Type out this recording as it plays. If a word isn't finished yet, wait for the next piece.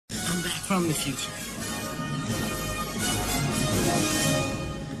come back from the future.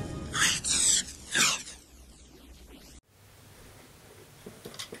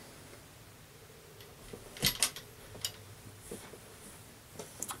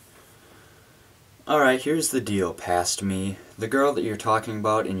 Alright, here's the deal, past me. The girl that you're talking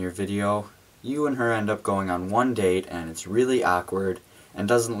about in your video, you and her end up going on one date and it's really awkward and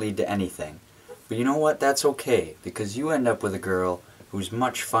doesn't lead to anything. But you know what? That's okay, because you end up with a girl who's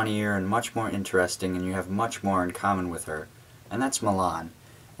much funnier and much more interesting and you have much more in common with her. And that's Milan.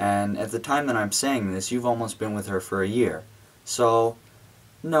 And at the time that I'm saying this, you've almost been with her for a year. So,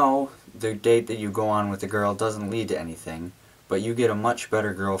 no, the date that you go on with the girl doesn't lead to anything. But you get a much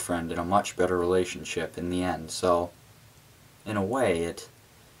better girlfriend and a much better relationship in the end, so in a way it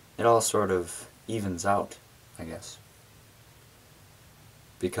all sort of evens out, I guess.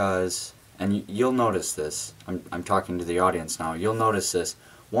 Because, and you'll notice this, I'm talking to the audience now, you'll notice this,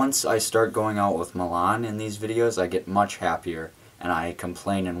 once I start going out with Milan in these videos, I get much happier and I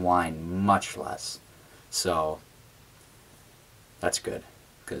complain and whine much less. So, that's good,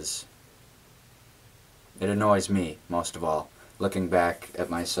 because it annoys me, most of all, looking back at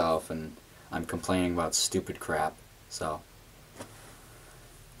myself and I'm complaining about stupid crap. So,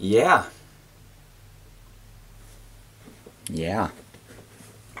 yeah. Yeah.